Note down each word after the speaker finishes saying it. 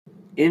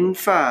In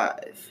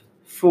 5,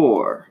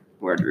 4,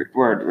 word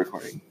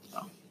recording.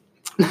 Oh.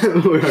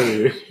 Where are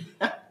you?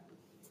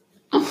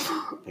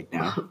 Like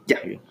now? Yeah.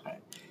 All right.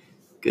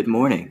 Good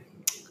morning.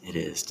 It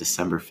is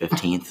December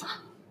 15th,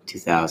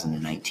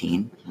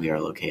 2019. We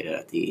are located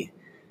at the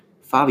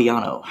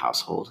Fabiano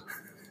household.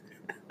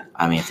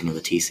 I'm Anthony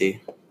Latisi.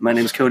 My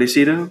name is Cody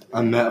Cito.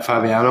 I'm Matt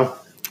Fabiano.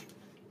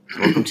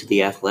 Welcome to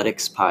the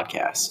Athletics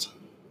Podcast.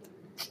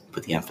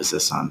 Put the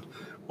emphasis on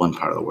one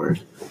part of the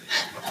word.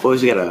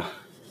 Boys, we got a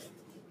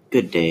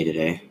good day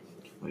today.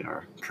 We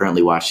are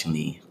currently watching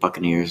the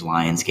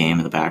Buccaneers-Lions game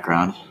in the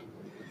background.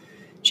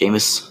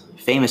 Famous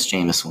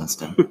Jameis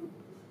Winston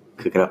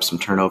cooking up some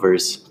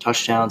turnovers,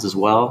 touchdowns as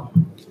well.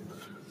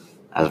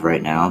 As of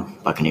right now,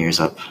 Buccaneers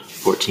up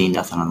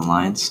 14-0 on the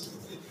Lions.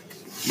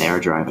 They are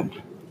driving.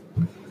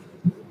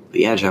 But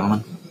yeah,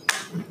 gentlemen,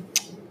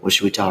 what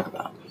should we talk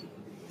about?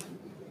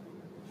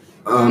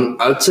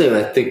 I would say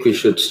I think we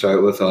should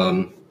start with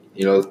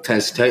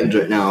Tennessee Titans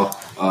right now.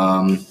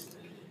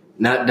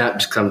 Not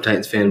just because I'm a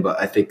Titans fan,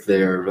 but I think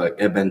they're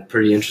have been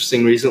pretty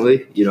interesting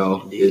recently.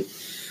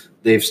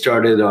 They've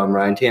started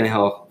Ryan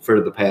Tannehill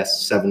for the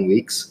past 7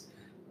 weeks.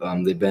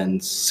 They've been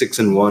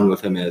 6-1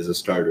 with him as a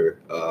starter,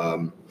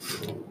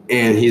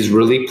 and he's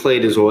really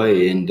played his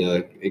way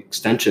into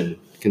extension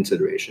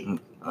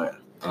consideration. Oh,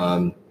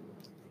 yeah.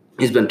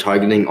 He's been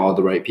targeting all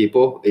the right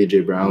people: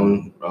 A.J.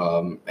 Brown,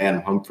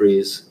 Adam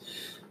Humphries,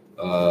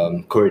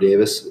 Corey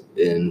Davis,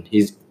 and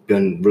he's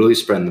been really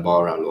spreading the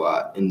ball around a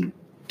lot. And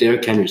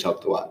Derrick Henry's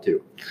helped a lot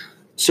too.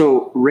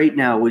 So right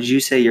now, would you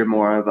say you're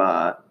more of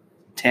a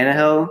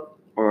Tannehill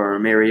or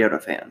Mariota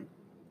fan?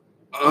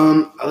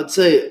 I would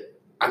say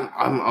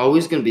I'm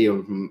always going to be a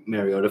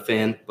Mariota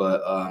fan,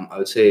 but I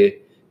would say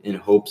in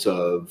hopes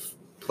of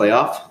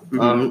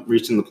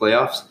reaching the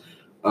playoffs.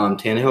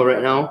 Tannehill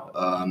right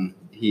now,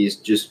 he's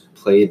just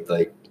played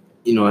I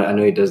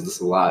know he does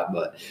this a lot,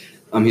 but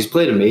he's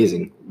played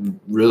amazing.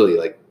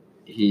 Really,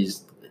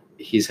 he's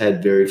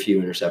had very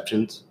few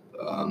interceptions.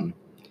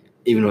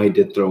 Even though he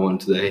did throw one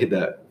today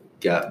that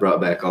got brought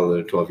back all the way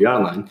to the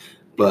 12-yard line,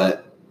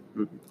 but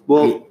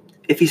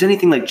if he's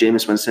anything like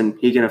Jameis Winston,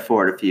 he can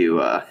afford a few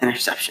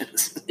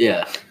interceptions.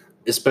 Yeah,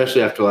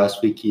 especially after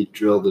last week, he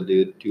drilled the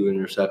dude who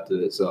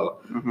intercepted it. So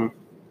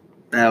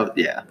that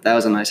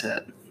was a nice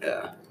hit.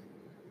 Yeah.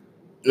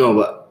 No,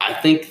 but I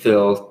think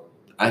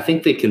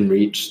they can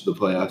reach the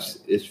playoffs.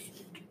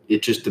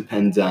 It just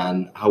depends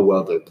on how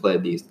well they play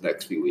these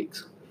next few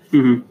weeks.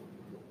 Mm-hmm.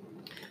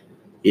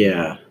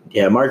 Yeah.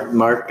 Mike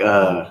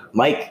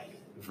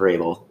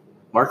Vrabel.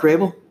 Mark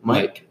Vrabel?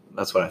 Mike.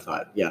 That's what I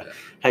thought. Yeah.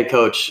 Head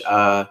coach.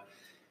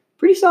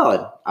 Pretty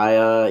solid.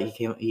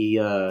 He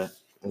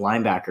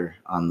linebacker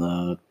on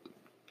the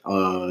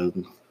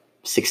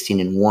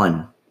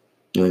 16-1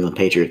 New England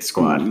Patriots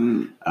squad.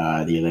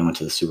 The year they went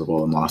to the Super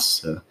Bowl and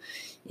lost to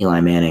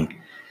Eli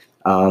Manning.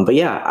 But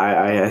yeah,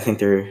 I think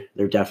they're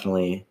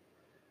definitely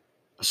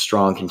a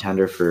strong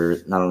contender for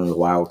not only the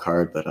wild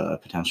card but a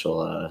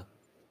potential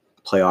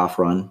playoff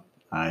run.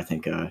 I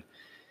think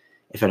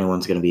if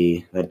anyone's going to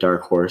be that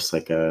dark horse,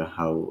 like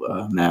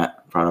how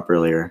Matt brought up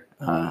earlier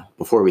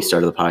before we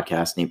started the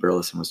podcast, Nate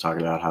Burleson was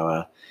talking about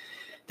how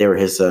they were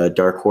his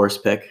dark horse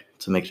pick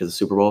to make it to the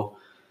Super Bowl.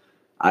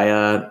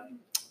 I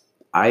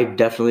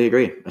definitely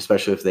agree,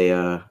 especially if they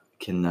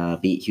can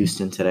beat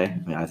Houston today.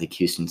 I mean, I think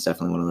Houston's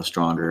definitely one of the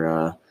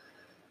stronger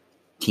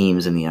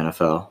teams in the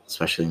NFL,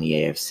 especially in the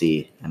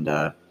AFC. And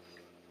and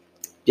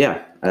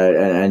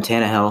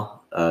Tannehill,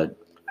 I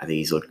think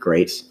he's looked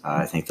great.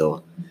 I think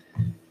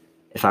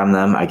if I'm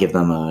them, I give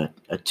them a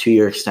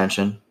 2-year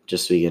extension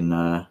just so we can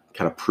kind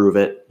of prove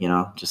it,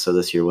 just so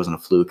this year wasn't a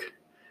fluke.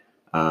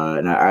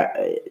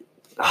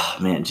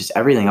 Just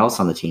everything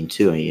else on the team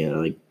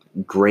too.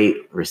 Great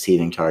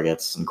receiving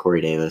targets and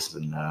Corey Davis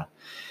and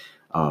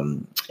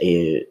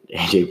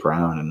A.J.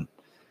 Brown and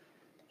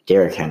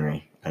Derrick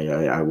Henry.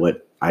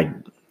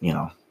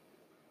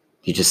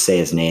 You just say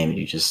his name and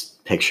you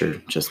just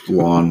picture just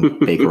long,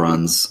 big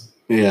runs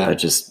that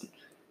just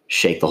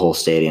shake the whole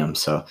stadium.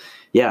 So,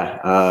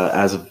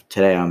 as of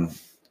today, I'm a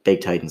big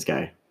Titans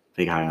guy,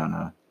 big high on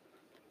them,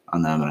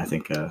 and I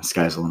think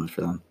sky's the limit for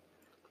them.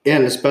 Yeah,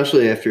 and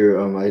especially after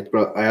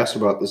I also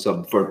brought this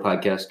up before the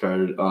podcast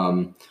started.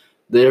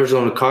 The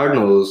Arizona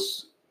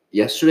Cardinals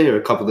yesterday or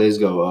a couple days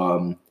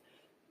ago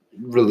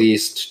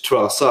released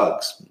Terrell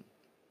Suggs.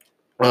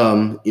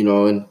 And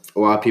a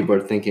lot of people are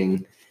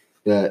thinking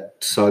that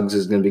Suggs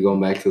is going to be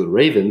going back to the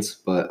Ravens,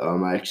 but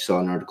I actually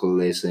saw an article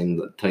today saying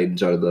the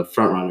Titans are the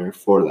front runner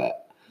for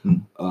that.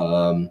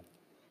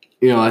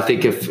 I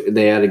think if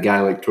they had a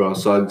guy like Terrell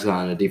Suggs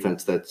on a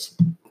defense that's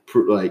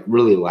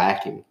really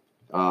lacking,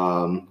 they're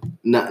a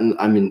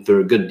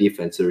good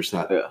defense. They're just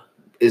not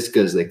as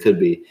good as they could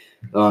be.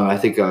 I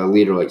think a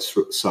leader like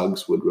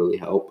Suggs would really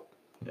help.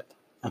 Yeah,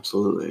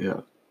 absolutely.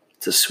 Yeah,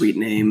 it's a sweet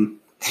name.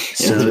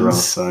 Terrell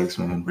Suggs,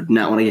 man. Would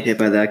not want to get hit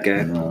by that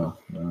guy. No,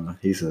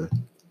 he's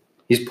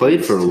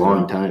played for a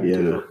long time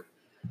too,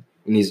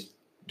 and he's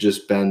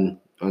just been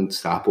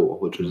unstoppable,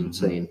 which was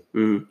insane.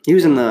 He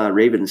was in the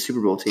Ravens Super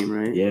Bowl team,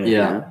 right?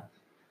 Yeah.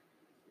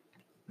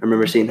 I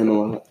remember seeing him a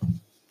lot.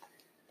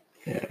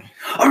 Yeah.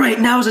 All right,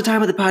 now is the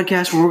time of the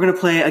podcast where we're going to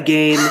play a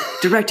game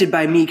directed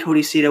by me,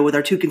 Cody Cito, with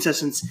our two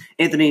contestants,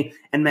 Anthony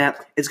and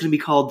Matt. It's going to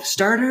be called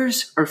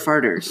Starters or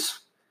Farters.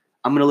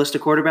 I'm going to list a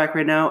quarterback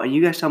right now, and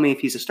you guys tell me if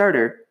he's a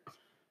starter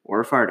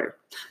or a farter.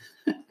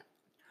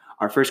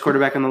 Our first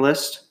quarterback on the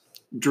list,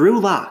 Drew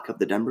Lock of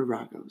the Denver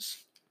Broncos.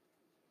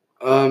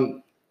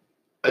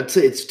 I'd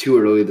say it's too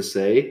early to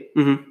say,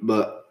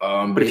 but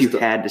But if you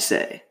had to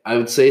say. I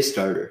would say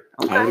starter.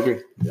 Okay. I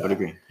would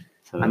agree.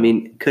 So, I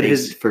mean, could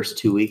his first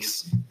 2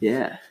 weeks?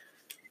 Yeah.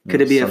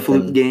 Could it be a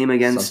fluke game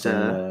against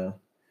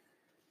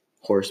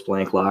horse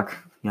blank lock?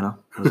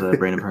 As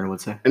Brandon Perna would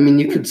say. I mean,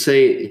 you could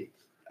say.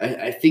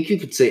 I think you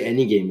could say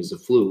any game is a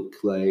fluke.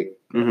 Like,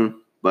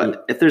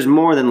 but if there's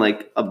more than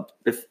like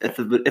if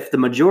the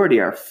majority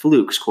are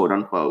flukes, quote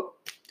unquote,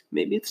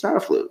 maybe it's not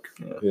a fluke.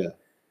 Yeah.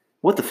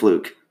 What the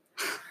fluke?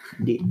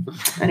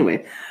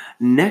 Anyway,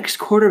 next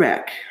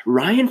quarterback,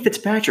 Ryan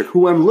Fitzpatrick,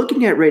 who I'm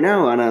looking at right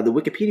now on the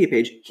Wikipedia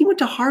page. He went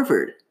to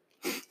Harvard.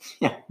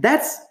 Yeah,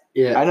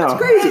 I know.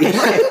 That's crazy.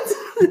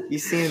 Right? You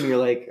see him, you're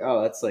like,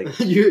 oh, that's like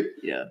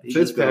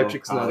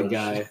Fitzpatrick's not a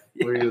guy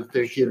where you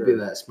think he'd be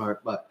that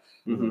smart, but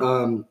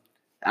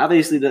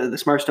obviously the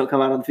smarts don't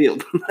come out on the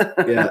field.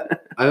 yeah,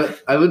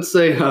 I would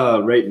say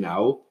right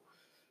now,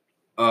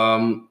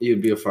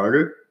 you'd be a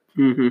farter.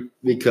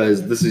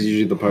 Because this is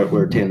usually the part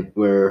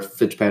where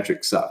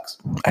Fitzpatrick sucks.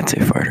 I'd say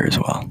farter as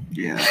well.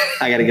 Yeah,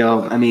 I gotta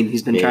go. I mean,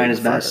 he's been trying his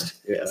best.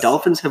 Yeah.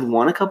 Dolphins have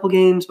won a couple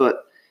games,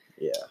 but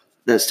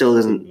that still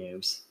doesn't.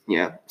 Games.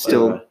 Yeah,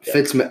 still.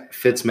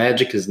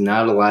 Fitzmagic is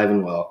not alive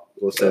and well.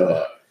 We'll say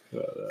that.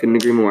 Couldn't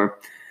agree more.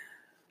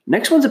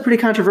 Next one's a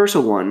pretty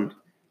controversial one.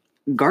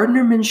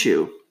 Gardner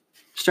Minshew,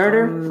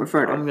 starter or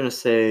farter? I'm gonna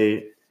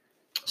say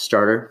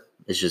starter.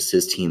 It's just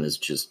his team is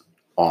just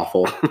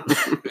awful.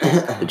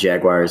 The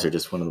Jaguars are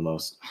just one of the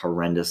most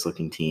horrendous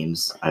looking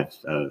teams I've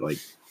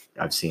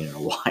seen in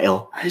a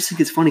while. I just think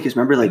it's funny because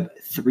remember, like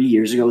 3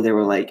 years ago, they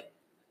were like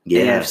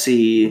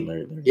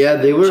AFC.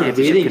 They were championship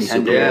leading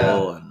contender. Super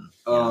Bowl,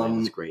 Bowl. and it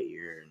was a great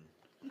year.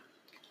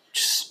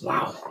 Just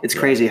wow, it's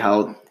crazy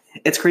how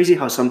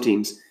some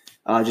teams,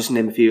 just to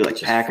name a few, like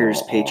Just Packers,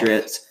 fall off.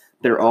 Patriots,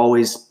 they're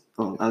always.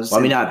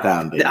 Not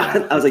them, but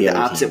I was like the other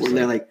opposite, teams,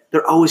 where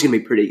they're always gonna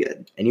be pretty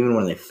good. and even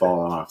when they fall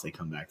off, they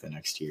come back the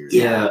next year.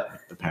 Yeah.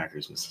 Like the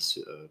Packers missed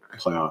the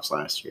playoffs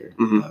last year.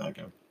 Mhm.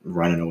 They're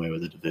running away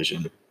with the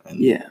division. And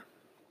Yeah.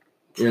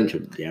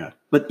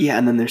 But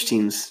and then there's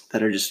teams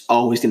that are just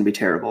always going to be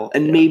terrible,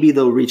 and maybe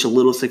they'll reach a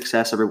little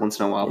success every once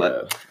in a while,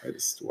 but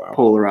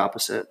polar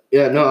opposite.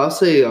 Yeah, no, I'll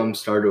say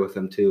starter with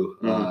them too.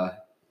 They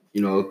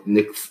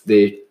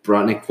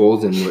brought Nick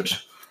Foles in,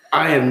 which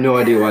I have no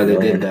idea why they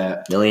did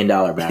that. $1 million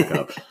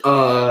backup.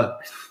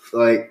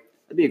 That'd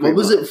be a great what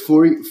was one.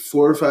 it?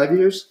 4 or 5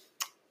 years?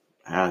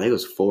 I think it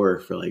was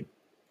 4 for like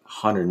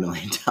 $100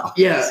 million.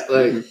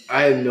 Yeah,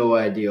 I have no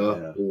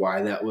idea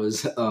why that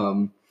was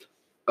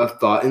a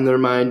thought in their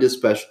mind.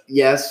 Especially,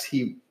 yes,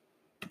 he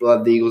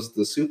brought the Eagles to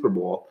the Super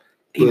Bowl.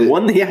 He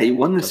won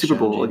the Super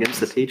Bowl James. against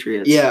the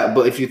Patriots. Yeah,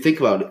 but if you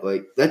think about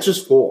it, that's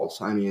just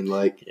Foles. I mean,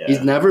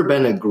 he's never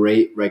been a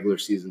great regular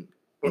season.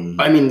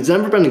 I mean, he's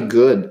never been a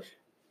good,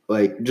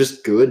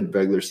 just good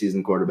regular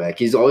season quarterback.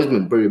 He's always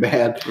been pretty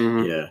bad.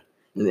 Mhm. Yeah.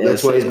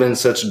 That's why he's been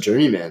such a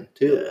journeyman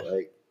too.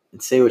 Yeah.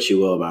 And say what you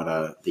will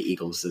about the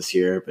Eagles this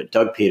year, but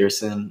Doug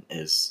Peterson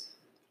is,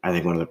 I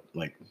think, one of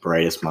the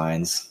brightest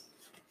minds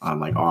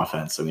on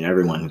offense. I mean,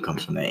 everyone who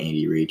comes from that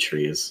Andy Reid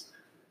tree is,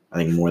 I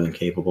think, more than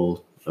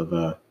capable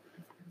of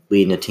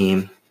leading a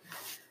team.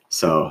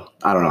 So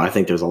I don't know. I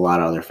think there's a lot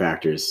of other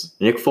factors.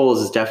 Nick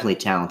Foles is definitely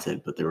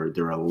talented, but there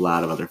were a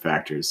lot of other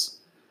factors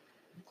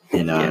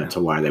to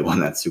why they won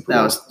that Super Bowl.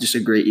 That was just a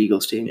great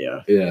Eagles team.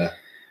 Yeah.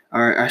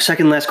 Our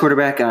second last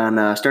quarterback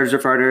on starters or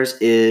farters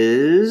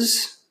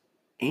is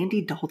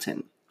Andy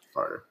Dalton.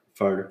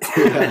 Farter.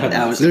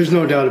 There's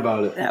no doubt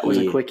about it. That was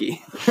a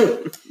quickie.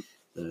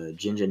 The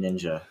Ginger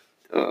Ninja.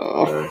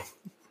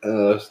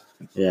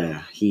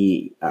 Yeah.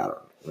 He. I don't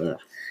know.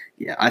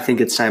 Yeah, I think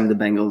it's time the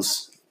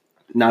Bengals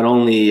not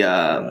only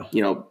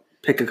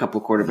pick a couple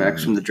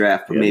quarterbacks from the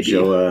draft, but maybe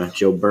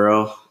Joe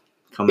Burrow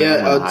coming in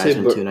I would say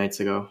Heisman 2 nights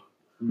ago.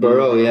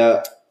 Burrow,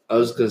 yeah. I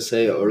was going to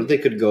say, or they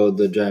could go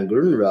the John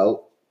Gruden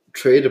route,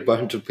 trade a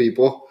bunch of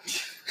people,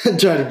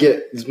 try to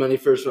get as many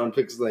first-round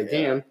picks as they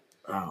can.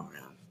 Oh,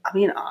 man. I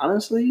mean,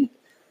 honestly,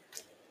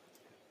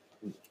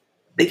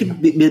 they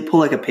could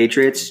pull a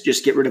Patriots,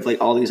 just get rid of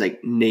all these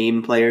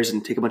name players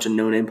and take a bunch of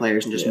no-name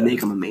players and just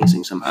make them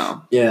amazing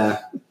somehow. Yeah.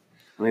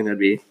 I think that'd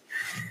be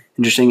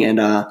interesting. And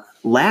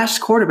last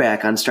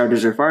quarterback on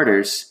starters or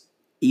farters,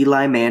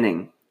 Eli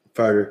Manning.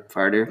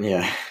 Farter.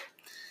 Yeah.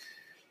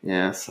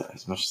 Yeah. So,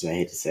 as much as I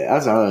hate to say it. I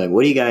was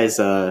what do you guys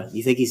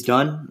you think he's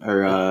done?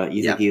 Or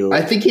you think he'll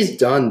I think he's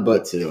done,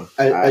 but too.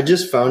 I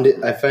just find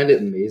it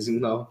amazing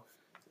though.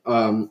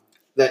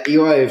 That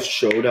Eli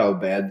showed how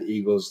bad the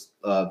Eagles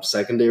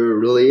secondary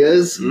really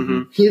is.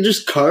 Mm-hmm. He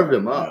just carved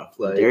him up.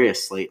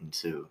 Darius Slayton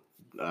too.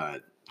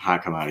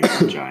 Hot commodity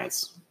from the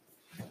Giants.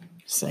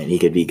 Saying he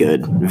could be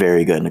good,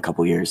 very good in a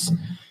couple years.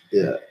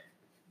 Yeah.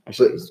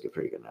 Actually, he's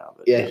pretty good now.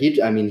 But Yeah,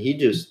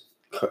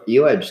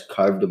 Eli just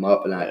carved him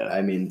up, and Yeah.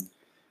 I mean,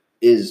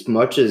 as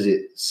much as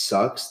it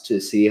sucks to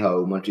see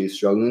how much he's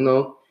struggling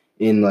though,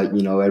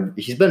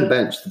 he's been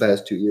benched the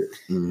past 2 years.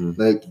 Mhm.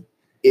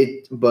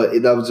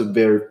 That was a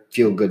very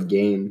feel good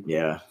game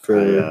Yeah.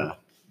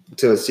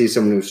 to see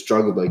someone who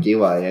struggled like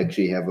Eli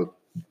actually have a,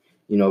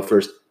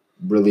 first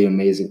really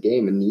amazing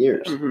game in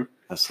years. Mm-hmm.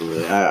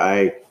 Absolutely.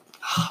 I'm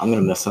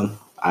gonna miss him.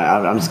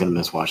 I'm just gonna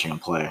miss watching him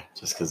play,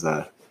 just because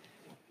I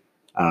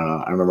don't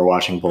know. I remember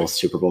watching both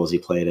Super Bowls he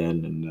played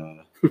in,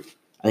 and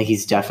I think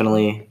he's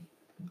definitely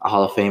a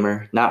Hall of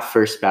Famer. Not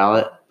first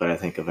ballot, but I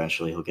think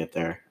eventually he'll get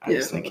there. I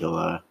just think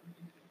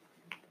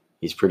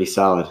he's pretty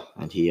solid,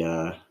 and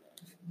He'll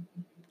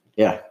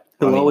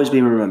always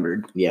be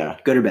remembered. Yeah.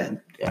 Good or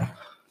bad. Yeah.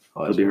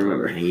 He'll be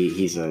remembered.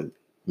 He's a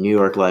New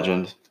York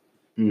legend,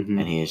 Mm-hmm.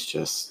 and he is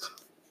just.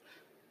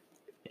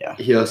 Yeah.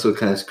 He also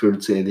kind of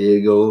screwed San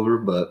Diego over,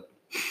 but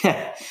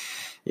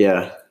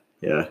yeah.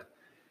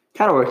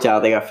 Kind of worked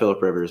out. They got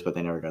Phillip Rivers, but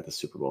they never got the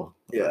Super Bowl.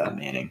 Yeah.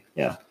 Manning.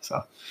 Yeah.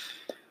 So,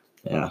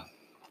 yeah.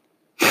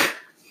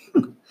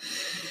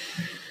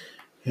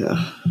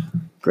 Yeah.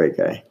 Great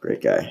guy.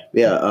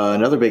 Yeah.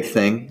 Another big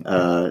thing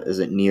as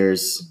it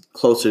nears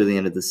closer to the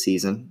end of the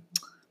season.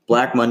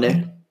 Black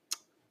Monday.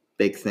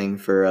 Big thing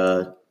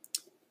for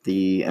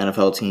the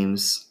NFL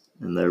teams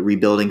in the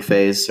rebuilding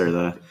phase, or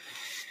the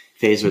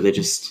phase where they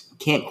just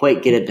can't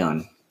quite get it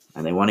done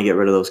and they want to get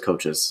rid of those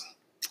coaches.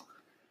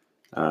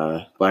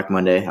 Black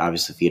Monday,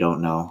 obviously, if you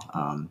don't know,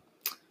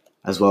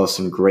 as well as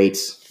some great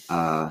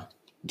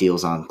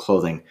deals on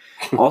clothing.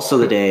 Also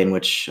the day in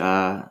which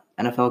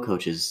NFL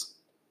coaches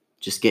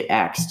just get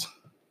axed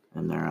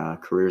and their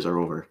careers are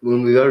over.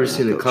 When we've ever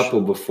seen coach. a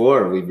couple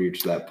before, we've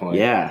reached that point.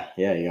 Yeah,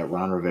 you got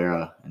Ron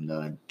Rivera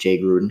and Jay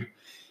Gruden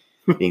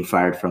being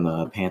fired from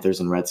the Panthers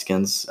and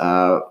Redskins.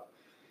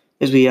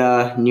 As we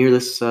near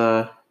this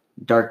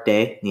dark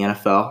day in the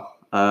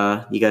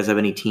NFL, you guys have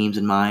any teams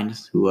in mind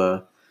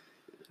who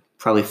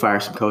probably fire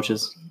some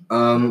coaches?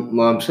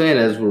 Well, I'm saying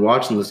as we're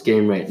watching this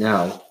game right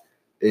now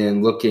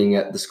and looking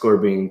at the score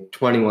being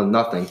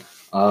 21-0,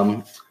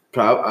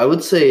 I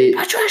would say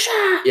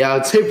Patricia. Yeah, I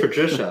would say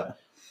Patricia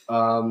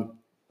of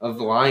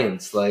the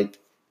Lions.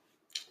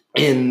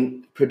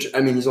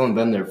 He's only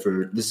been there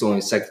this is only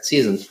his second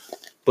season,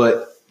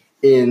 but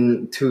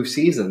in 2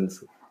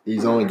 seasons,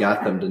 he's only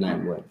got them to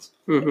 9 wins.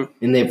 Mm-hmm.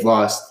 And they've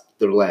lost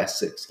their last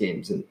 6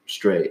 games in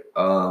straight.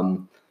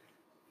 And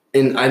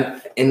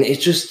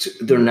it's just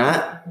they're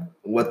not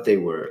what they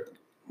were,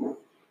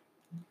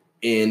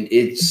 and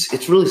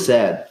it's really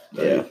sad.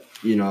 Yeah.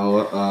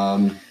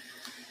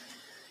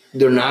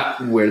 They're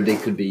not where they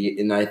could be,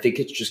 and I think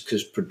it's just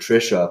because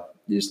Patricia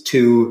is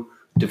too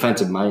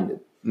defensive minded.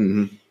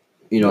 Mm-hmm.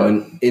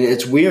 And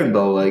it's weird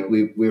though. Like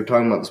we were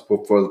talking about this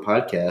before the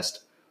podcast.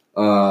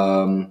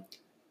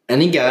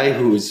 Any guy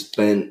who's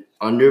been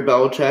under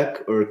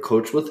Belichick or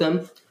coached with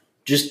him,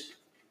 just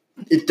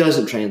it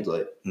doesn't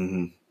translate.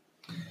 Mm-hmm.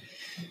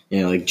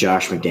 Like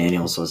Josh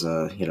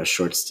McDaniels he had a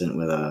short stint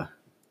with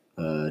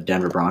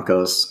Denver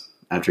Broncos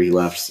after he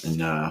left,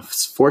 and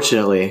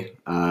fortunately,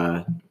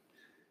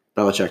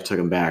 Belichick took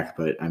him back.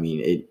 But I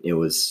mean, it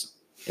was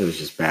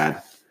just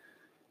bad.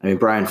 I mean,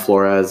 Brian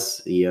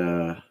Flores, he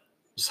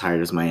just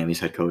hired as Miami's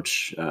head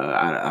coach.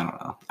 I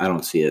don't know. I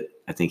don't see it.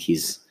 I think he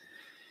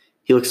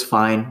looks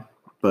fine,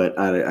 but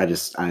I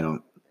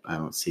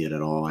don't see it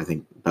at all. I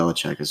think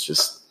Belichick is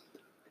just.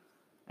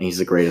 He's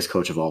the greatest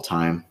coach of all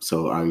time,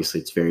 so obviously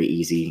it's very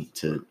easy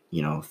to,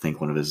 think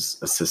one of his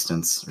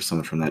assistants or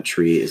someone from that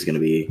tree is going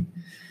to be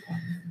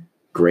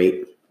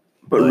great.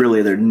 But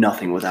really, they're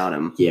nothing without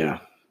him. Yeah.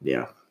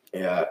 Yeah,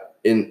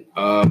 and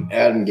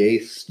Adam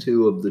Gase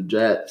too of the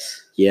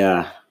Jets.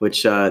 Yeah,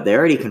 which they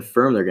already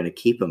confirmed they're going to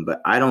keep him,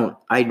 but I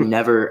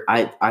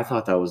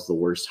thought that was the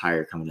worst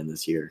hire coming in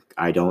this year.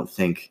 I don't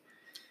think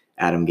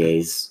Adam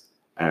Gase.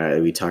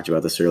 We talked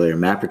about this earlier.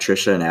 Matt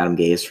Patricia and Adam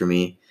Gase for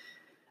me.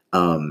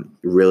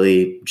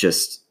 Really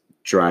just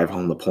drive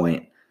home the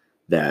point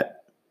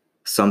that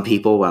some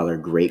people, while they're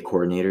great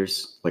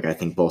coordinators, like I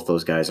think both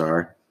those guys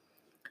are,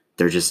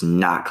 they're just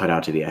not cut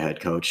out to be a head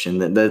coach.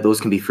 And those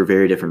can be for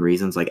very different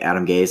reasons. Like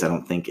Adam Gase, I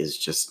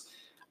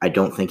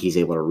don't think he's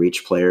able to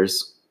reach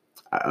players.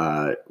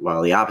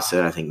 While the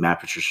opposite, I think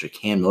Matt Patricia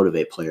can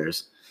motivate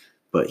players,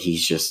 but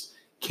he's just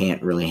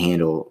can't really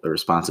handle the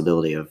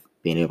responsibility of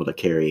being able to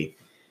carry,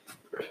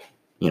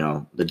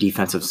 the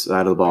defensive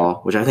side of the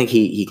ball, which I think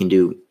he can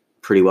do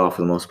pretty well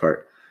for the most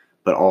part,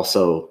 but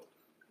also,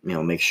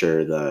 make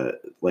sure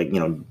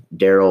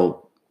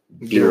Darrell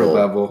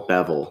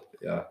Bevel.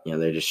 Yeah.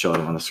 They just showed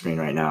him on the screen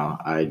right now.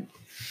 I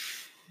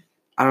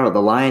don't know.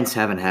 The Lions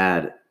haven't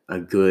had a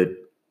good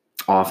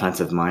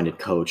offensive minded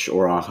coach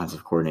or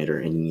offensive coordinator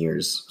in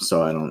years.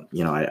 So I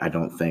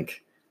don't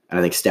think, and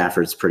I think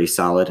Stafford's pretty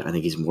solid. I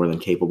think he's more than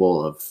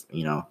capable of,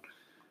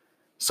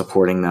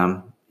 supporting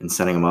them and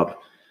setting them up.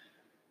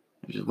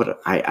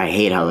 I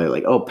hate how they're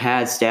like, oh,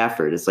 pad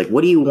Stafford. It's like,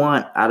 what do you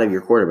want out of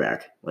your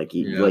quarterback? Do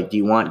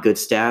you want good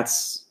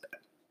stats?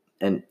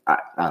 And I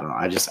don't know.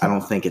 I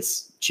don't think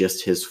it's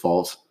just his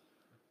fault.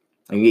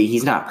 I mean,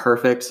 he's not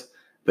perfect,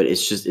 but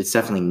it's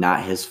definitely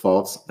not his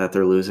fault that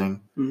they're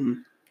losing. Mm-hmm.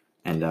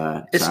 And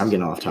so I'm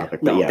getting off topic,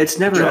 but No, yeah, it's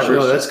never No, ever.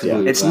 no, that's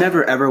completely It's valid.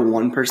 never ever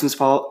one person's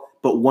fault,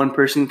 but one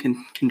person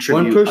can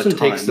contribute. One person a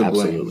ton. takes the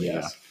blame. Absolutely,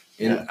 Yes.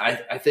 And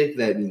I think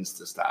that needs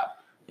to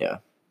stop. Yeah.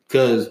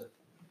 Because,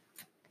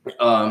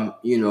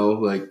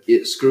 like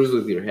it screws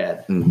with your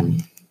head.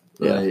 Mhm.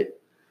 Yeah. Right?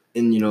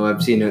 And,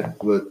 I've seen it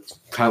with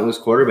countless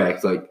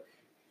quarterbacks. Like,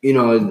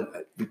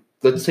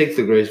 let's take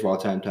the greatest of all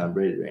time, Tom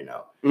Brady, right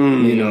now.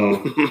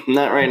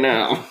 Not right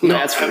now.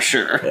 That's for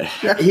sure.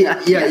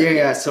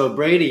 Yeah. So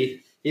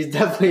Brady, he's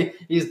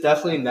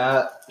definitely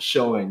not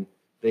showing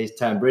that he's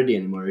Tom Brady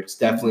anymore. It's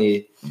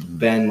definitely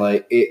been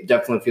like, it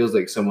definitely feels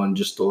like someone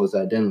just stole his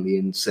identity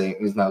and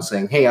is now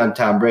saying, "Hey, I'm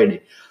Tom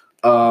Brady."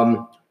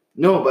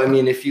 No, but I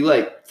mean, if you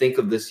think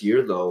of this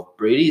year though,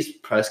 Brady's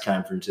press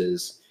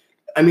conferences,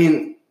 I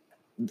mean,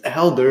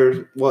 hell,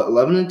 they're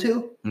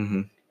 11-2.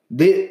 Mhm.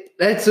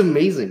 That's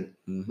amazing.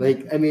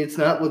 Mhm. I mean, it's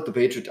not what the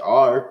Patriots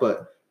are,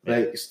 but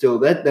still,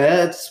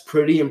 that's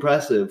pretty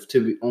impressive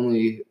to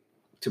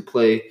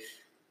play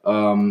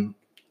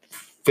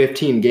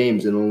 15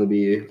 games and only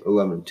be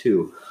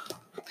 11-2.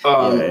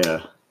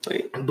 Yeah.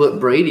 But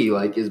Brady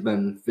has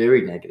been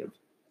very negative.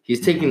 He's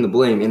taking the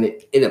blame, and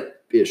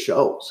it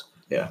shows.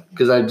 Yeah.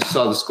 Because I just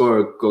saw the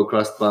score go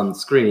across the bottom of the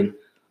screen.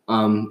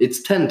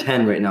 It's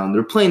 10-10 right now, and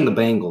they're playing the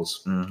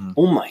Bengals. Mhm.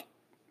 Oh my!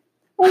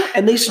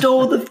 And they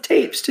stole the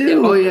tapes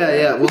too. Oh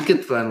yeah. We'll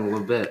get to that in a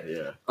little bit.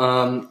 Yeah.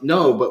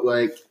 No, but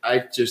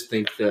I just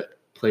think that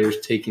players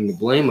taking the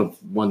blame of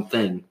one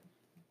thing,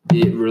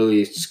 it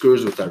really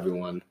screws with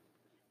everyone,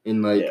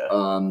 and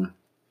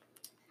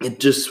it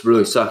just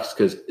really sucks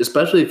because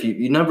especially if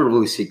you never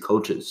really see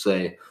coaches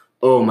say,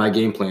 "Oh, my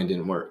game plan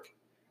didn't work."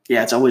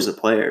 Yeah, it's always the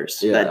players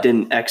that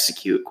didn't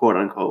execute, quote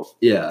unquote,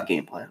 the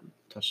game plan.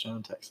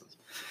 Touchdown Texans.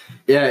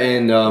 Yeah,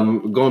 and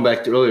going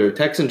back to earlier,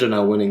 Texans are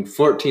now winning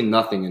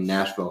 14-0 in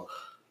Nashville.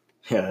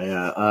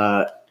 Yeah.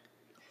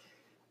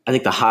 I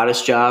think the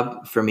hottest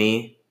job for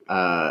me,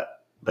 but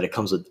it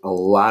comes with a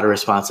lot of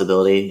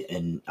responsibility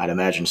and I'd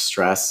imagine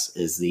stress,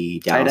 is the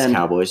Dallas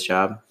Cowboys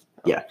job.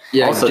 Yeah.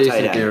 Yeah, Also Jason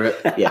tight end.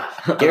 Garrett. Yeah.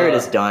 Garrett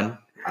is done.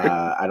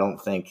 I don't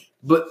think.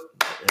 But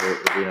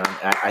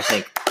I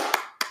think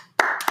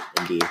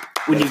indeed.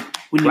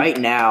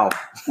 When now,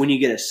 when you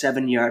get a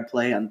 7-yard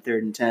play on 3rd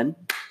and 10.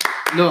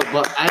 no,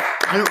 but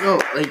I don't know.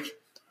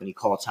 When you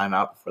call a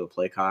timeout before the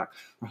play clock.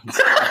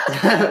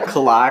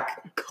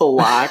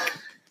 Clock.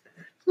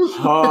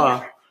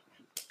 Oh.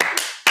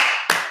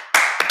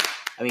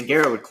 I mean,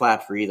 Garrett would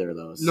clap for either of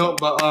those. No,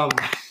 but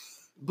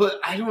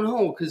I don't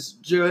know because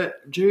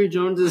Jerry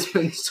Jones has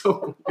been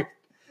so weird.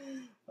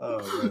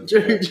 Oh, man.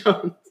 Jerry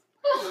Jones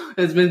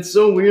has been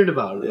so weird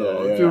about it.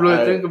 Though, if you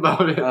really think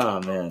about it.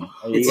 Oh man,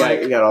 It's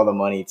you got all the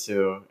money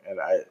too, and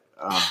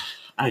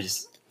I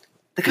just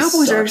The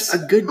Cowboys are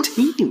a good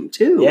team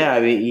too. Yeah, I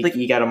mean,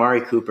 you got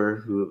Amari Cooper,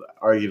 who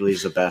arguably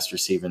is the best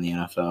receiver in the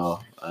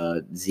NFL.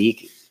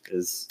 Zeke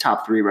is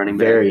top 3 running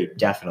back. Very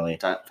definitely.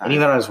 Top 5. And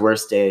even on his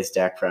worst days,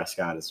 Dak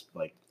Prescott is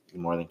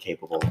more than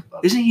capable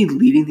of. Isn't he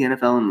leading the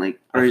NFL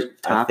in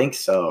top? I think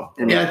so.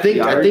 Yeah, I think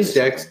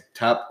Dak's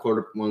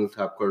one of the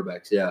top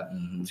quarterbacks. Yeah,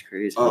 That's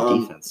crazy. The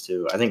defense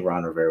too. I think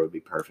Ron Rivera would be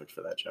perfect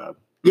for that job.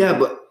 Yeah,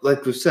 but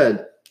like we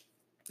said,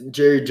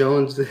 Jerry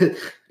Jones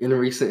in a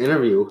recent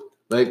interview,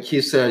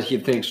 he said he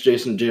thinks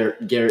Jason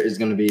Garrett is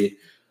going to be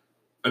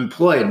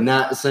employed,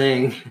 not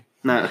saying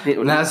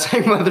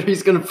whether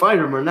he's going to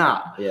fire him or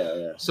not.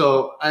 Yeah.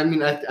 So I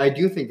mean, I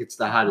do think it's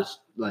the hottest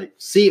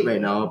seat right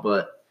now,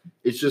 but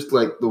it's just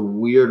the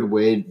weird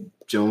way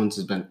Jones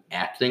has been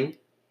acting.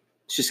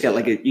 It's just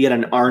got you got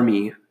an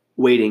army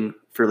waiting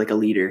for a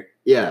leader.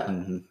 Yeah,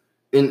 Mm-hmm.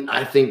 and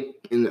I think,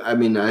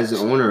 as an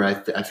owner,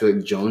 I feel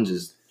like Jones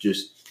is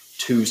just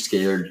too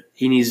scared.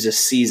 He needs to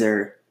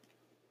Caesar.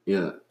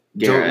 Yeah,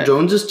 Garrett.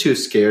 Jones is too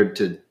scared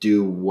to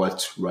do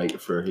what's right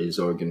for his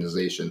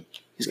organization.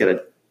 He's got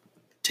to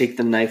take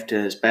the knife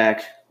to his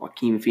back.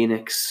 Joaquin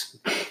Phoenix.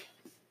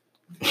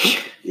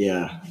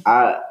 Yeah.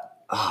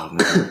 Oh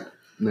man.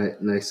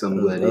 Nice. I'm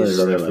glad Those he's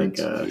other reference.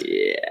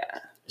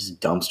 just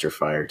dumpster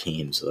fire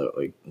teams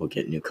that we'll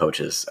get new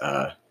coaches.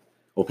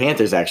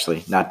 Panthers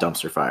actually not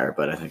dumpster fire,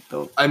 but I think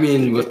they'll.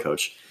 With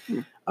coach.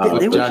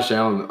 with Josh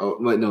Allen. Oh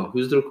wait, no.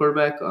 Who's the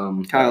quarterback?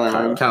 Kyle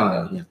Allen. Kyle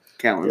Allen.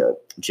 Yeah.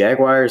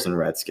 Jaguars and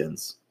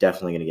Redskins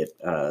definitely going to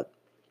get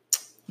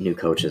new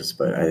coaches,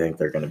 but I think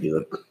they're going to be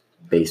the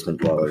basement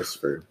dwellers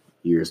for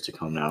years to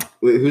come now.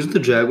 Wait, who's the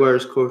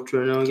Jaguars coach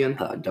right now again?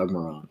 Doug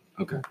Marrone.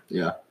 Okay.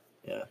 Yeah.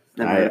 Yeah.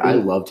 I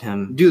loved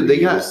him. Dude, they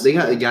got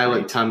a guy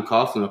like Tom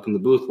Coughlin up in the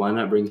booth. Why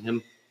not bring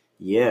him?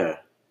 Yeah.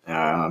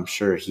 I'm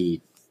sure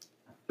he.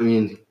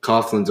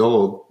 Coughlin's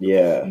old.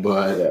 Yeah.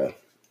 But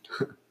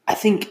yeah. I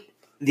think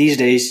these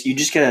days you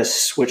just gotta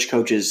switch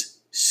coaches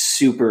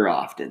super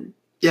often.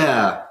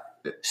 Yeah.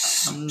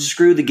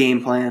 Screw the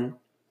game plan.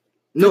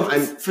 No,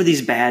 for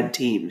these bad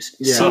teams.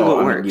 Yeah. See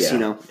what works.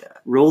 Yeah.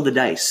 Roll the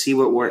dice. See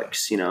what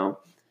works. Yeah,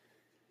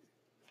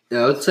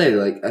 I would say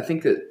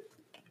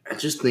I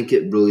just think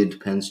it really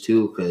depends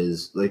too,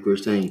 because like we were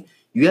saying,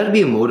 you got to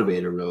be a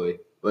motivator, really.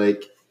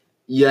 Like,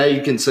 yeah,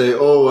 you can say,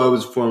 "Oh, I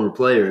was a former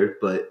player,"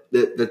 but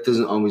that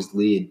doesn't always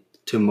lead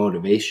to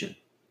motivation.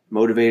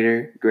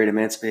 Motivator, great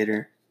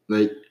emancipator.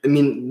 Like, I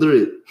mean,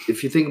 literally,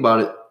 if you think about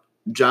it,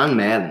 John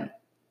Madden.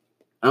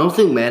 I don't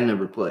think Madden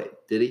ever played,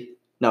 did he?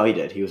 No, he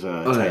did. He was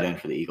a Oh, tight yeah. end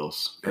for the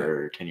Eagles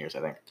for 10 years,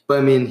 I think. But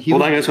I mean,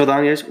 Hold on,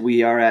 guys.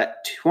 We are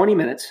at 20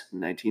 minutes,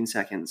 19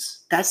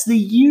 seconds. That's the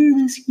year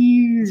this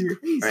year.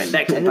 All right,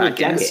 back to the End of the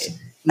podcast. decade.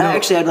 No.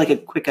 Actually, I'd like a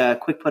quick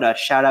put a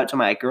shout out to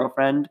my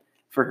girlfriend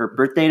for her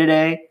birthday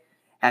today.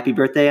 Happy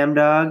birthday, M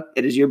Dog.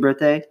 It is your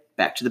birthday.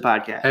 Back to the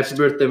podcast. Happy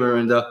birthday,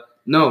 Miranda.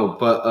 No,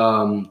 but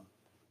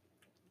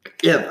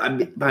yeah,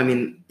 I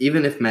mean,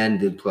 even if Madden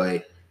did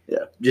play,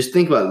 Yeah. just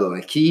think about it though.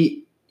 Like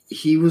he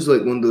was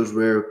like one of those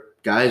rare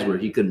guys where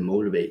he could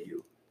motivate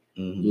you.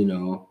 Mhm. You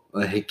know,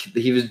 like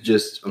he was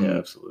just Yeah,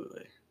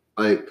 absolutely.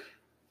 like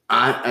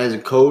as a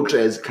coach,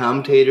 as a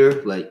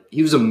commentator, like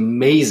he was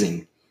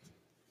amazing.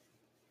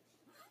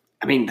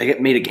 I mean, they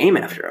made a game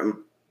after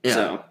him. Yeah.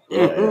 So,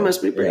 Yeah, it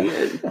must be pretty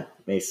yeah. good.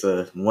 Makes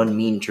one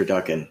mean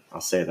turducken.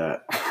 I'll say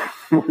that.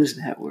 What is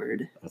that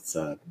word? That's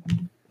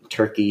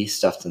turkey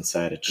stuffed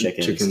inside a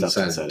chicken, stuffed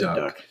inside a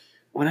duck.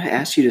 When I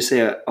asked you to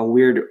say a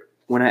weird,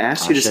 when I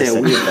asked you to say a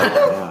Should've weird, said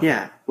duck,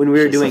 yeah, when we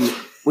were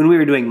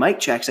Should've doing mic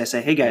checks, I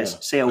say, "Hey guys, Yeah.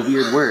 say a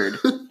weird word,"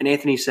 and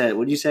Anthony said,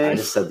 "What'd you say?" I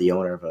just said the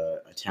owner of an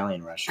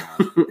Italian restaurant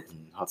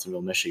in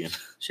Hudsonville, Michigan.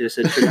 Should have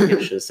said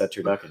turducken. Should have said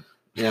turducken.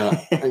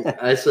 Yeah,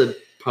 I said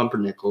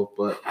pumpernickel,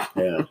 but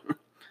Yeah.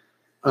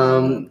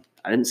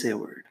 I didn't say a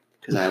word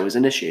because I was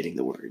initiating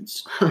the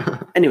words.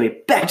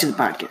 Anyway, back to the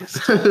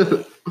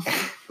podcast,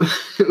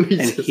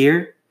 and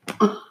here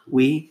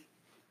we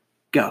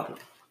go.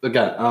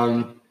 Okay.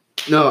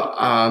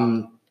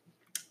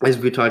 As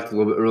we talked a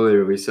little bit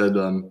earlier, we said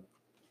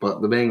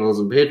but the Bengals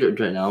and Patriots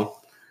right now.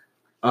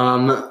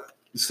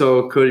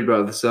 So Cody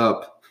brought this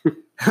up.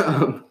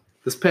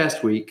 This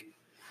past week,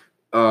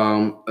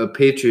 a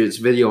Patriots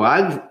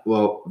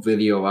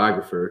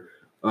videographer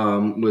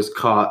was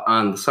caught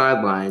on the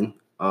sideline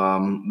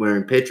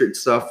wearing Patriot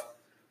stuff,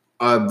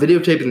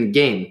 videotaping the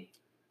game,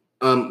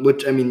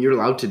 which, I mean, you're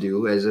allowed to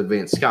do as an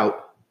advanced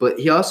scout, but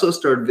he also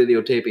started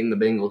videotaping the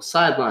Bengals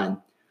sideline.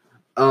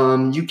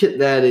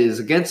 That is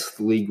against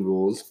the league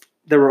rules.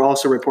 There were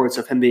also reports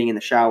of him being in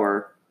the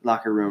shower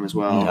locker room as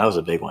well. That was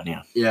a big one,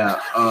 yeah.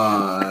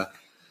 Yeah.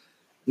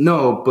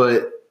 No,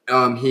 but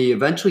he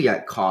eventually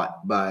got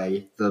caught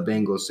by the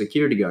Bengals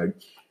security guard.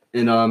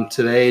 And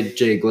today,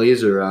 Jay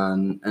Glazer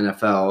on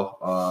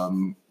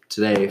NFL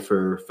today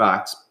for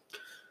Fox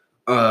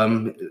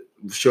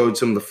showed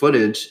some of the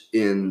footage,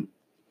 and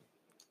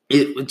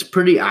it's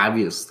pretty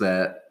obvious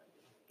that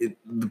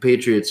the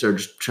Patriots are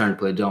just trying to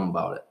play dumb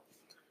about it.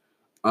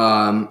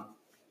 I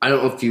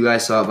don't know if you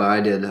guys saw it, but I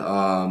did.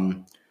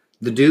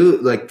 The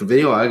dude, like the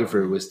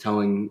videographer, was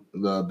telling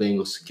the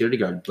Bengals security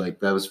guard, like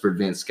that was for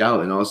advanced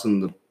scout, and all of a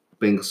sudden the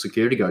Bengals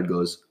security guard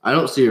goes, "I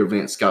don't see your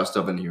advanced scout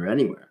stuff in here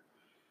anywhere."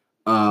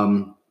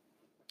 And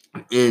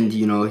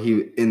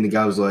the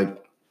guy was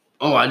like,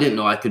 "Oh, I didn't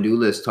know I could do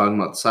this," talking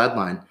about the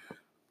sideline.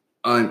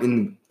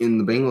 In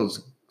the Bengals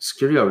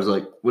security guard was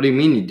like, "What do you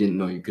mean you didn't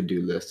know you could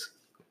do this?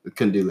 You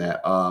couldn't do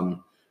that."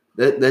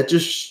 That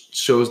just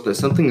shows that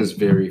something is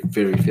very,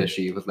 very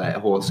fishy with that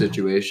whole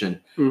situation.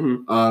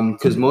 Mm-hmm.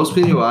 Because most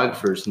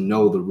videographers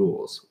know the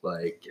rules.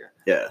 Like,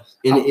 Yeah.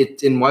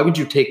 and why would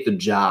you take the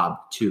job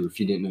too if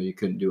you didn't know you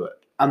couldn't do it?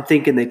 I'm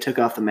thinking they took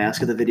off the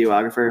mask of the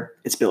videographer.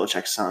 It's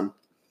Belichick's son.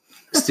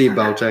 Steve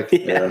Belichick.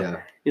 Yeah.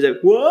 He's like,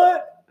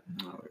 "What?"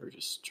 No, we were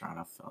just trying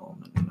to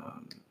film, and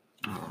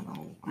I don't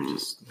know. I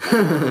was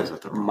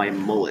at the wrong My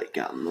time. mullet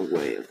got in the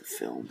way of the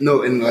film.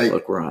 No, and like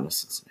Look, we're on to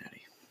Cincinnati.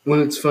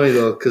 when it's funny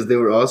though, because they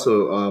were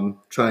also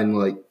trying to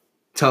like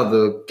tell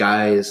the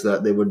guys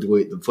that they would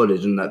delete the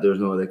footage and that there's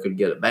no way they could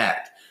get it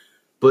back.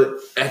 But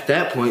at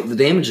that point, the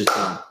damage is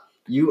done.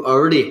 You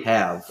already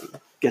have.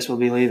 Guess we'll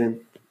be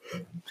leaving.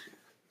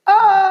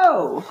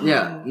 Oh!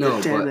 Yeah, no,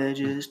 The but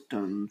damage is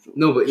done.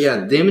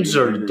 the damage is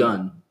already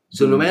done.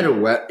 So no matter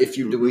what, if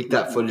you delete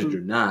that footage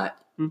or not,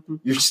 Mhm.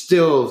 you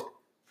still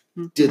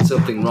did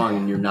something wrong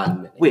and you're not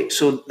admitting. Wait,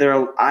 so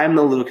I'm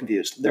a little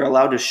confused. They're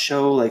allowed to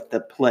show like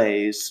the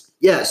plays,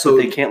 Yeah, but so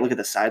they can't look at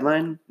the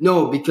sideline?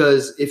 no,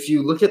 because if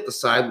you look at the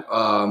side,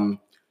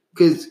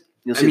 because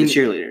You'll I see mean- the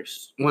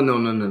cheerleaders. well,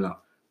 no.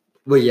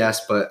 Well,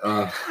 yes, but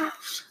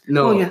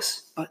no. Oh,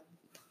 yes, but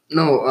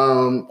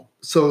No,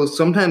 so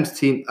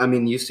sometimes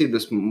you see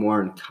this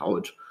more in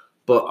college,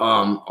 but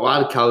a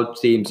lot of college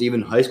teams,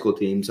 even high school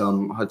teams,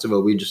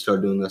 Hudsonville, we just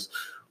started doing this.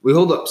 We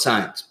hold up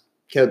signs,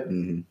 okay?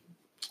 Mm-hmm.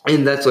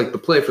 And that's like the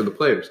play for the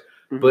players.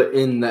 Mhm. But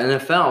in the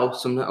NFL,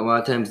 a lot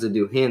of times they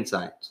do hand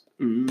signs.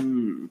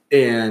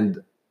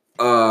 And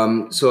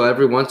so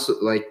every once,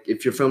 like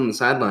if you're filming the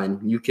sideline,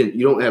 you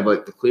don't have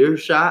like the clear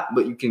shot,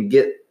 but you can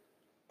get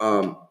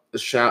a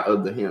shot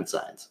of the hand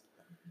signs,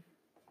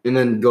 and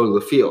then go to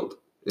the field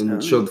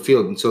and show the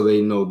field, and so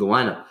they know the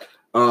lineup.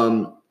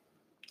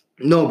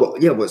 No,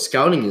 but yeah, what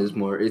scouting is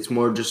more, it's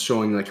more just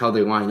showing like how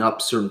they line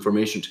up certain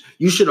formations.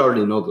 You should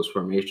already know those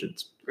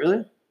formations.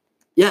 really?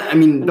 Yeah, I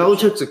mean,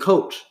 Belichick's a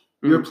coach.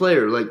 You're a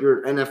player, like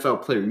you're an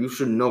NFL player. You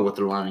should know what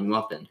they're lining you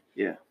up in.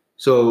 Yeah.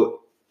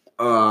 So,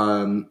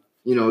 getting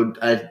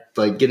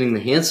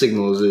the hand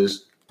signals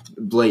is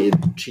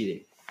blatant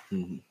cheating.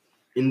 Mm-hmm.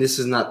 And this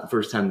is not the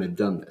first time they've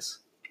done this.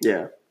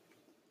 Yeah.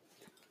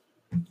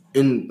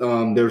 And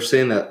they were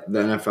saying that the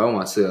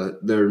NFL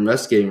they're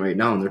investigating right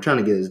now, and they're trying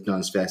to get it done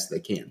as fast as they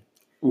can.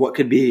 What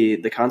could be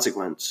the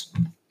consequence?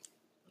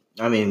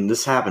 I mean,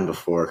 this happened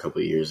before a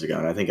couple of years ago,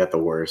 and I think at the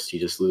worst, you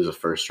just lose a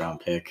first-round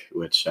pick,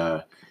 which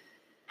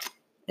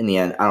in the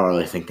end, I don't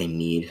really think they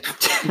need.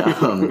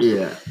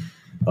 Yeah.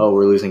 Oh,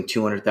 we're losing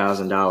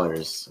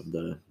 $200,000 of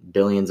the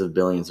billions of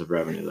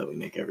revenue that we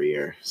make every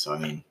year. So, I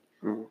mean,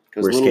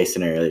 worst case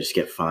scenario, they just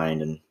get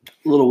fined and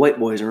little white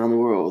boys around the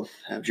world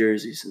have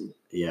jerseys and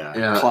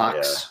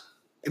clocks.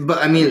 Yeah. But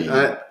I mean,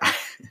 I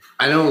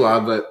know a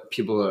lot of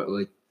people are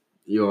like,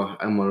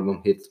 I'm one of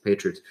them, hates the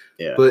Patriots.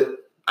 Yeah. But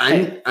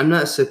I'm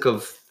not sick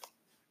of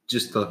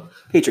just the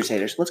Patriots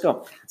haters. Let's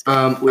go. We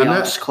all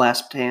just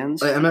clasped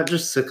hands. I'm not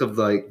just sick of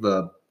like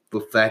the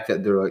fact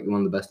that they're like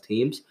one of the best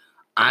teams.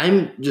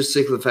 I'm just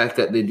sick of the fact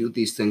that they do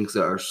these things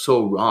that are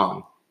so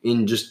wrong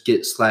and just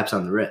get slaps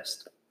on the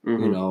wrist.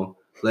 Mm-hmm. You know,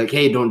 like,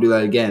 hey, don't do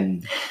that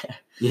again.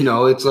 You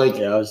know, it's like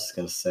I was just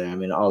gonna say. I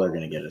mean, all they're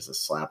gonna get is a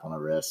slap on the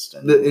wrist,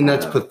 and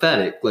that's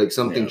pathetic. Like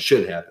something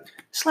should happen.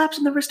 Slaps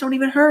on the wrist don't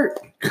even hurt.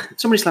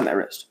 Somebody slapped my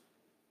wrist.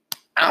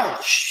 Ow!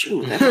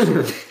 Shoot. Like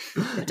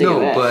they're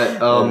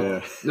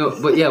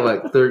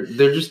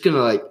just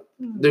gonna like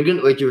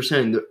you were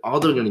saying, all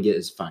they're gonna get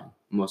is fine,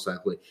 most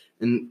likely,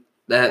 and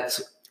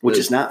that's which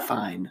is not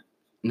fine.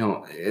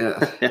 No,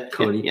 yeah,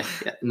 Cody. yeah.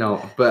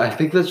 No, but I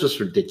think that's just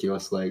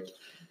ridiculous. Like,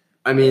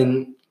 I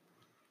mean,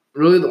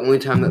 really, the only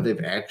time that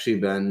they've actually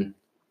been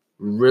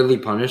really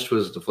punished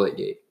was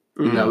Deflategate,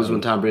 and that was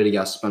when Tom Brady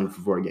got suspended for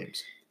 4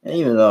 games. And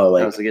even though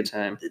that was a good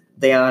time,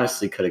 they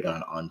honestly could have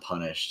gone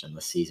unpunished, and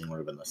the season would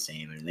have been the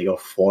same. I mean, they go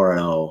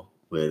 4-0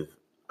 with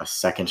a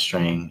second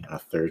string and a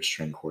third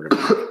string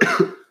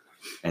quarterback,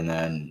 and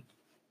then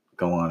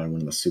go on and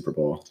win the Super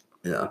Bowl.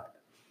 Yeah,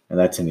 and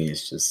that to me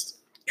is just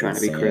trying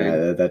insane. to be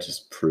crazy. That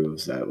just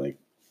proves that, like,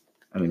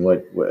 I mean,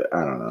 what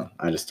I don't know.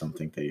 I just don't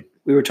think they.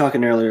 We were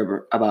talking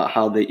earlier about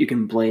how that you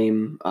can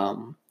blame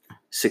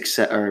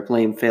success or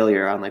blame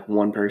failure on like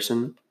one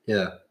person.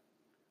 Yeah,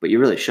 but you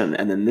really shouldn't.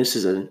 And then this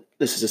is a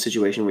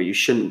situation where you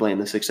shouldn't blame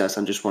the success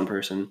on just one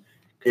person.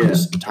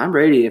 Because Tom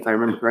Brady, if I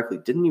remember correctly,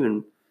 he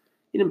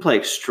didn't play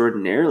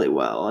extraordinarily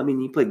well. I mean,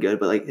 he played good,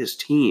 but like his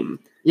team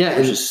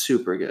was just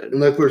super good. And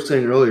like we were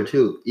saying earlier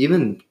too,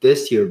 even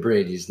this year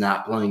Brady's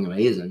not playing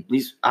amazing.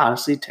 He's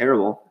honestly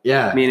terrible.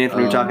 Yeah. Me and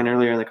Anthony were talking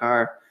earlier in the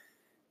car.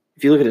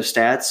 If you look at his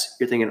stats,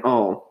 you're thinking,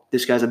 oh,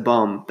 this guy's a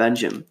bum,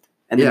 bench him.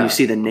 And then you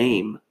see the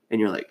name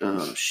and you're like,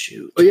 oh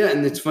shoot. Oh yeah,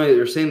 and it's funny that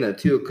you're saying that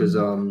too, because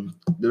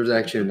there was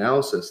actually an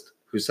analyst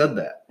who said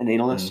that. An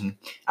analyst? Mm-hmm.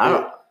 I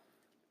don't.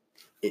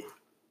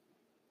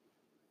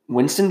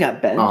 Winston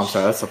got benched. Oh, I'm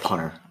sorry. That's a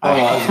punter.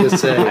 I was gonna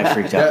say. I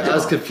freaked out. I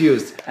was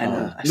confused. I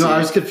know. I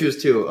was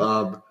confused too.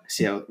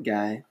 See how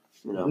guy.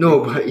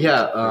 No, but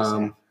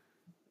yeah.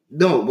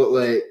 No, but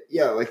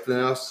like the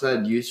analyst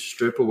said, you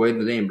strip away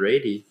the name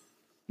Brady,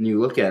 and you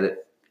look at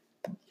it,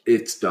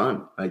 it's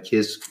done. Like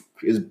his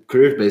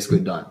career's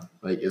basically done.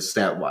 Like it's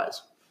stat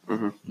wise.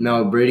 Mm-hmm.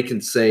 Now Brady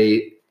can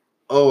say,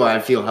 "Oh,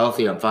 I feel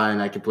healthy. I'm fine.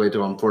 I can play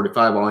till I'm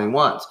 45 all he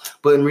wants."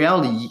 But in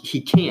reality,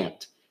 he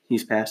can't.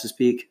 He's past his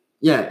peak.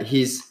 Yeah,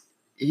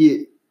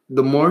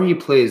 the more he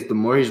plays, the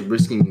more he's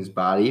risking his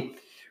body,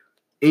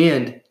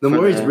 and the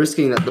more he's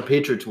risking that the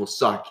Patriots will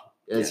suck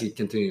as he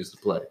continues to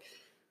play.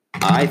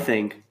 I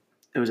think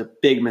it was a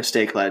big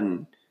mistake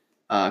letting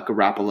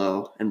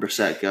Garoppolo and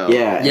Brissett go.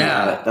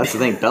 Yeah. That's the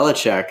thing.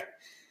 Belichick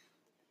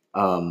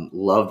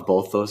loved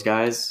both those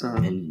guys,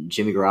 and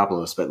Jimmy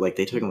Garoppolo, but like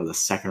they took him with a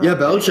second. Yeah,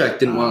 Belichick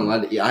didn't want to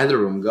let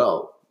either of them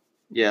go.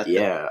 Yeah.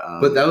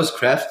 But that was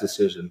Kraft's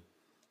decision.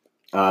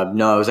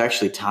 No, it was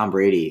actually Tom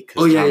Brady.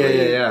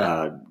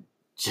 Yeah.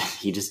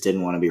 He just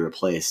didn't want to be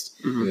replaced.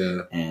 Mm-hmm.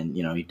 Yeah. And,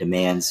 he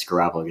demands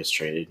Garoppolo gets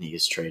traded, and he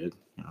gets traded.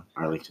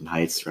 Arlington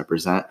Heights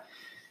represent.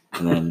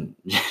 And then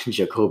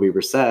Jacoby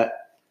Brissett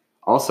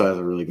also has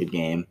a really good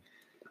game.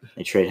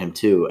 They trade him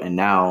too. And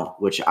now,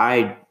 which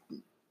I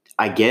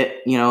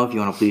get, if you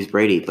want to please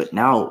Brady, but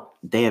now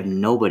they have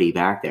nobody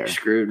back there. They're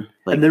screwed.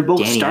 Like, and they're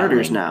both Danny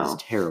starters Allen now.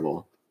 is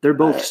terrible. They're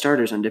both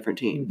starters on different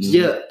teams.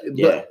 Yeah.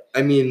 But,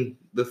 I mean,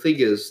 the thing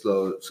is,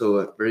 though,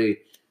 so Brady,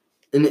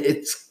 and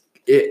it's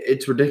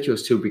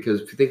ridiculous, too, because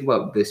if you think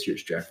about this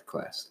year's draft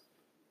class,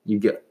 you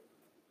got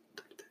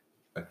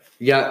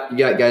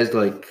guys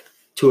like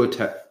Tua,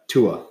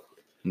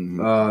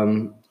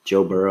 mm-hmm.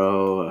 Joe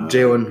Burrow,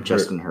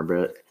 Justin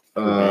Herbert,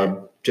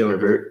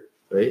 Jalen Hurts,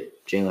 right?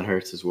 Jalen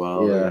Hurts as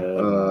well.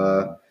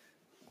 Yeah.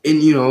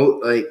 And,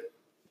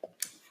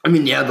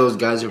 those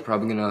guys are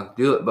probably going to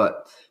do it,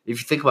 but if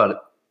you think about it,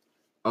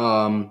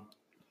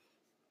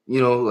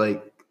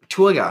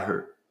 Tua got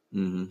hurt.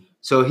 Mm-hmm.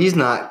 So he's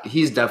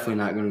definitely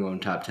not going to go in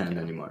top 10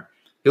 anymore.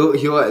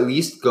 He'll at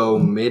least go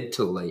mid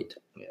to late.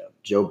 Yeah.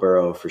 Joe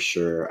Burrow for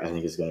sure. I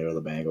think is going to go to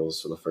the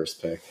Bengals for the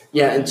first pick.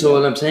 Yeah, and so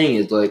what I'm saying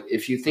is, like,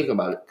 if you think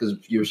about it, because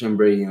you were saying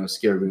Brady,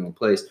 scared of being in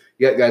place,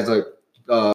 you got guys like